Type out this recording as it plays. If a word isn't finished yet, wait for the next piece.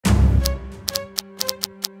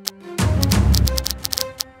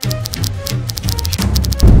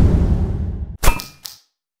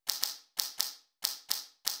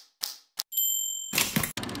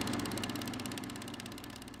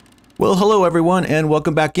Well, hello everyone, and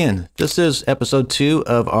welcome back in. This is episode 2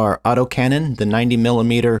 of our Autocannone, the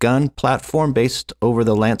 90mm gun platform based over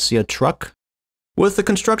the Lancia truck. With the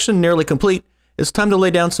construction nearly complete, it's time to lay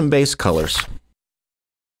down some base colors.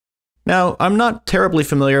 Now, I'm not terribly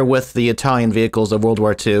familiar with the Italian vehicles of World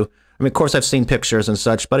War II. I mean, of course, I've seen pictures and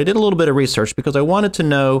such, but I did a little bit of research because I wanted to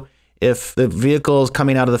know if the vehicles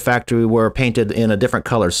coming out of the factory were painted in a different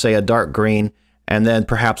color, say a dark green, and then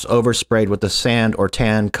perhaps oversprayed with the sand or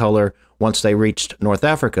tan color once they reached North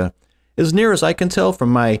Africa. As near as I can tell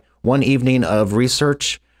from my one evening of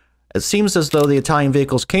research, it seems as though the Italian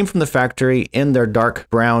vehicles came from the factory in their dark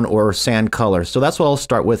brown or sand color. So that's what I'll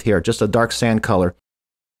start with here, just a dark sand color.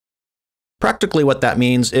 Practically what that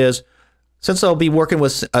means is, since I'll be working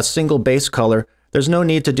with a single base color, there's no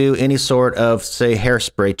need to do any sort of, say,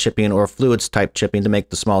 hairspray chipping or fluids type chipping to make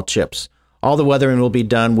the small chips. All the weathering will be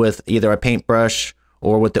done with either a paintbrush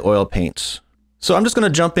or with the oil paints. So I'm just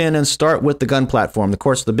going to jump in and start with the gun platform, of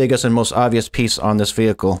course the biggest and most obvious piece on this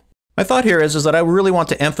vehicle. My thought here is that I really want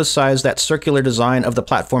to emphasize that circular design of the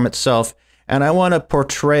platform itself, and I want to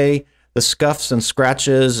portray the scuffs and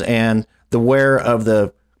scratches and the wear of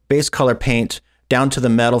the base color paint down to the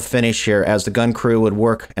metal finish here as the gun crew would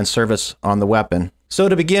work and service on the weapon. So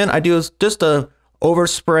to begin, I do just a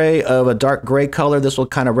overspray of a dark gray color. This will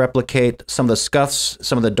kind of replicate some of the scuffs,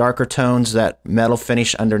 some of the darker tones, that metal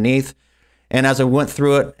finish underneath. And as I went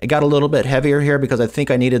through it, it got a little bit heavier here because I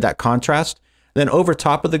think I needed that contrast. Then over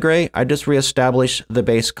top of the gray, I just reestablished the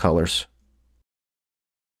base colors.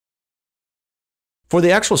 For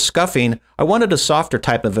the actual scuffing, I wanted a softer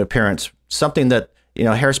type of appearance, something that, you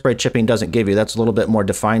know, hairspray chipping doesn't give you. That's a little bit more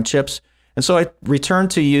defined chips. And so I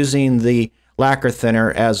returned to using the lacquer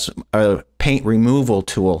thinner as a paint removal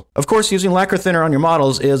tool. Of course, using lacquer thinner on your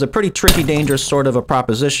models is a pretty tricky, dangerous sort of a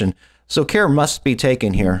proposition, so care must be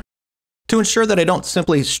taken here. To ensure that I don't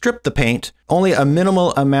simply strip the paint, only a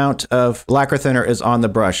minimal amount of lacquer thinner is on the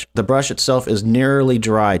brush. The brush itself is nearly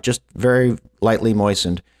dry, just very lightly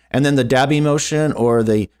moistened. And then the dabbing motion or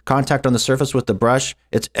the contact on the surface with the brush,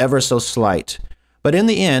 it's ever so slight. But in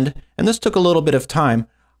the end, and this took a little bit of time,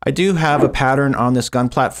 I do have a pattern on this gun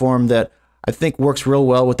platform that I think works real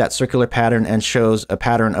well with that circular pattern and shows a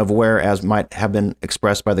pattern of wear as might have been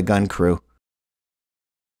expressed by the gun crew.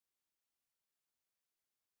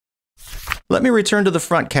 Let me return to the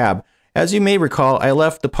front cab. As you may recall, I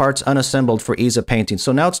left the parts unassembled for ease of painting,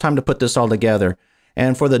 so now it's time to put this all together.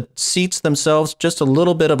 And for the seats themselves, just a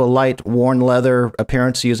little bit of a light worn leather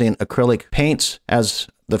appearance using acrylic paints as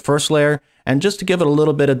the first layer, and just to give it a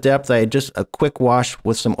little bit of depth, I just a quick wash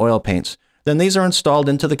with some oil paints. Then these are installed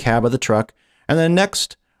into the cab of the truck. And then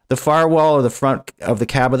next, the firewall or the front of the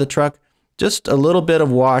cab of the truck, just a little bit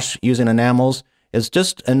of wash using enamels is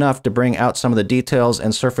just enough to bring out some of the details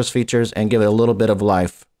and surface features and give it a little bit of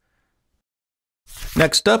life.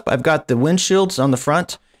 Next up, I've got the windshields on the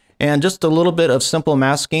front and just a little bit of simple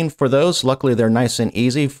masking for those. Luckily, they're nice and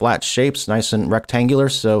easy, flat shapes, nice and rectangular,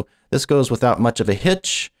 so this goes without much of a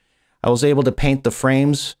hitch. I was able to paint the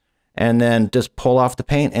frames and then just pull off the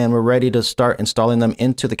paint, and we're ready to start installing them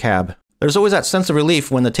into the cab. There's always that sense of relief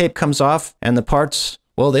when the tape comes off and the parts,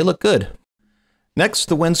 well, they look good. Next,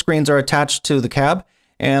 the windscreens are attached to the cab,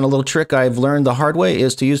 and a little trick I've learned the hard way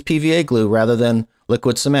is to use PVA glue rather than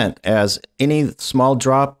liquid cement, as any small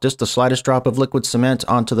drop, just the slightest drop of liquid cement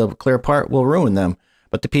onto the clear part will ruin them.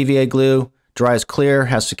 But the PVA glue dries clear,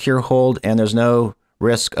 has secure hold, and there's no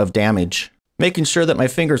risk of damage. Making sure that my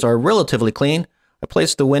fingers are relatively clean, I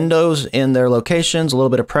place the windows in their locations, a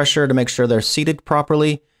little bit of pressure to make sure they're seated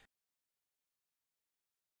properly.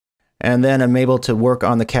 And then I'm able to work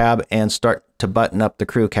on the cab and start to button up the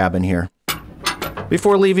crew cabin here.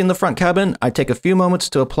 Before leaving the front cabin, I take a few moments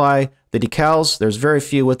to apply the decals. There's very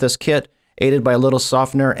few with this kit, aided by a little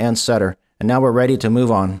softener and setter. And now we're ready to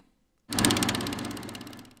move on.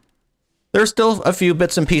 There's still a few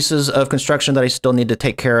bits and pieces of construction that I still need to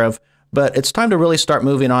take care of, but it's time to really start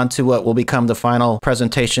moving on to what will become the final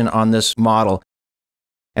presentation on this model.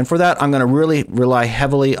 And for that, I'm going to really rely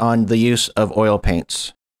heavily on the use of oil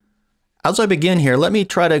paints. As I begin here, let me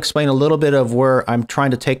try to explain a little bit of where I'm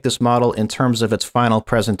trying to take this model in terms of its final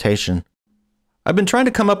presentation. I've been trying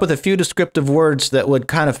to come up with a few descriptive words that would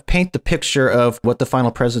kind of paint the picture of what the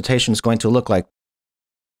final presentation is going to look like.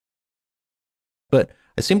 But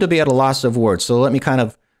I seem to be at a loss of words, so let me kind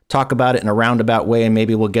of talk about it in a roundabout way, and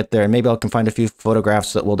maybe we'll get there, and maybe I can find a few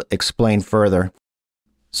photographs that will explain further.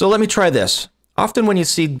 So let me try this. Often when you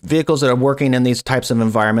see vehicles that are working in these types of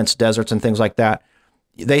environments, deserts and things like that,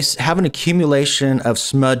 they have an accumulation of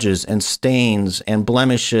smudges and stains and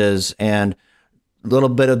blemishes and a little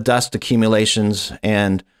bit of dust accumulations,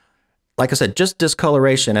 and like I said, just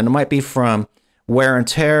discoloration. And it might be from wear and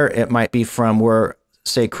tear. It might be from where,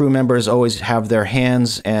 say, crew members always have their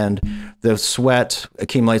hands and the sweat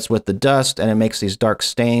accumulates with the dust and it makes these dark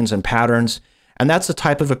stains and patterns. And that's the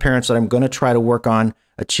type of appearance that I'm going to try to work on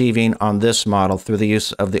achieving on this model through the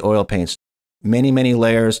use of the oil paints. Many, many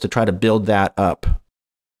layers to try to build that up.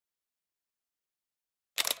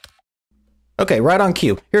 Okay, right on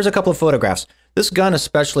cue. Here's a couple of photographs. This gun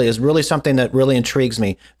especially is really something that really intrigues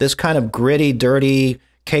me. This kind of gritty, dirty,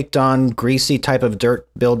 caked on, greasy type of dirt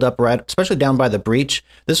buildup, right, especially down by the breech.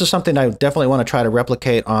 This is something I definitely want to try to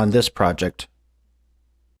replicate on this project.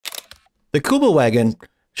 The Kuba wagon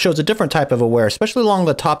shows a different type of a wear, especially along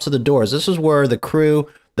the tops of the doors. This is where the crew,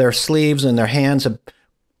 their sleeves and their hands have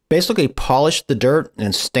basically polished the dirt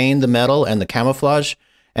and stained the metal and the camouflage.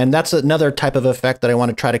 And that's another type of effect that I want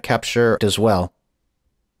to try to capture as well.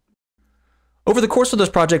 Over the course of this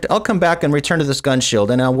project, I'll come back and return to this gun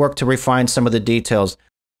shield and I'll work to refine some of the details.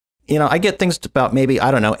 You know, I get things to about maybe,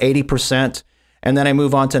 I don't know, 80%, and then I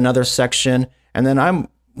move on to another section. And then I'm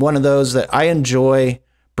one of those that I enjoy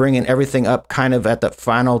bringing everything up kind of at the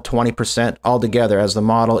final 20% altogether as the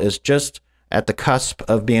model is just at the cusp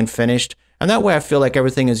of being finished. And that way I feel like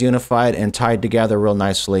everything is unified and tied together real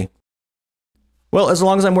nicely. Well, as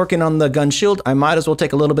long as I'm working on the gun shield, I might as well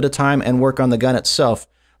take a little bit of time and work on the gun itself.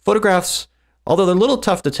 Photographs, although they're a little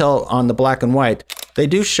tough to tell on the black and white, they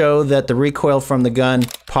do show that the recoil from the gun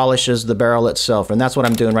polishes the barrel itself. And that's what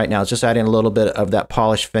I'm doing right now. It's just adding a little bit of that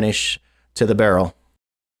polish finish to the barrel.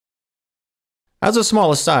 As a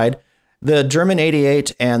small aside, the German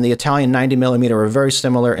 88 and the Italian 90mm are very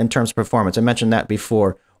similar in terms of performance. I mentioned that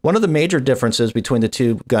before. One of the major differences between the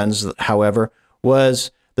two guns, however, was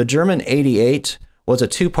the German 88 was a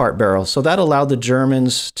two-part barrel. So that allowed the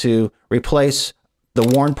Germans to replace the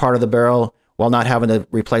worn part of the barrel while not having to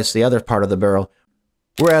replace the other part of the barrel.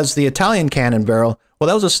 Whereas the Italian cannon barrel, well,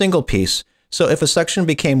 that was a single piece. So if a section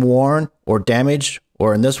became worn or damaged,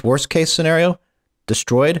 or in this worst case scenario,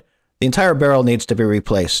 destroyed, the entire barrel needs to be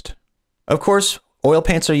replaced. Of course, oil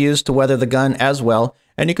paints are used to weather the gun as well,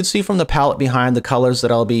 and you can see from the palette behind the colors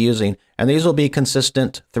that I'll be using, and these will be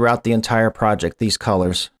consistent throughout the entire project, these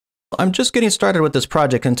colors. I'm just getting started with this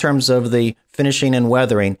project in terms of the finishing and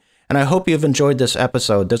weathering, and I hope you've enjoyed this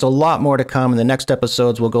episode. There's a lot more to come, and the next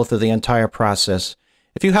episodes will go through the entire process.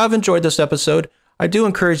 If you have enjoyed this episode, I do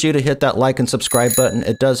encourage you to hit that like and subscribe button.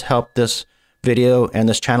 It does help this video and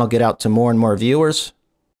this channel get out to more and more viewers.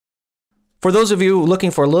 For those of you looking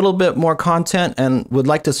for a little bit more content and would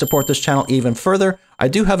like to support this channel even further, I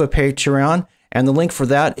do have a Patreon, and the link for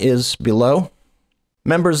that is below.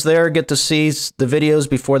 Members there get to see the videos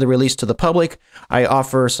before they're released to the public. I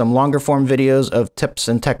offer some longer form videos of tips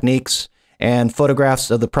and techniques and photographs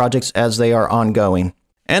of the projects as they are ongoing.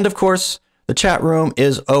 And of course, the chat room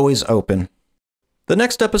is always open. The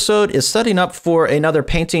next episode is setting up for another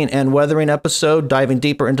painting and weathering episode, diving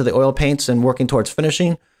deeper into the oil paints and working towards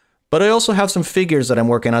finishing. But I also have some figures that I'm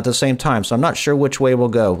working on at the same time, so I'm not sure which way we'll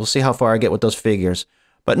go. We'll see how far I get with those figures.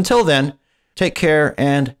 But until then, take care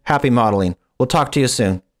and happy modeling. We'll talk to you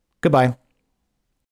soon. Goodbye.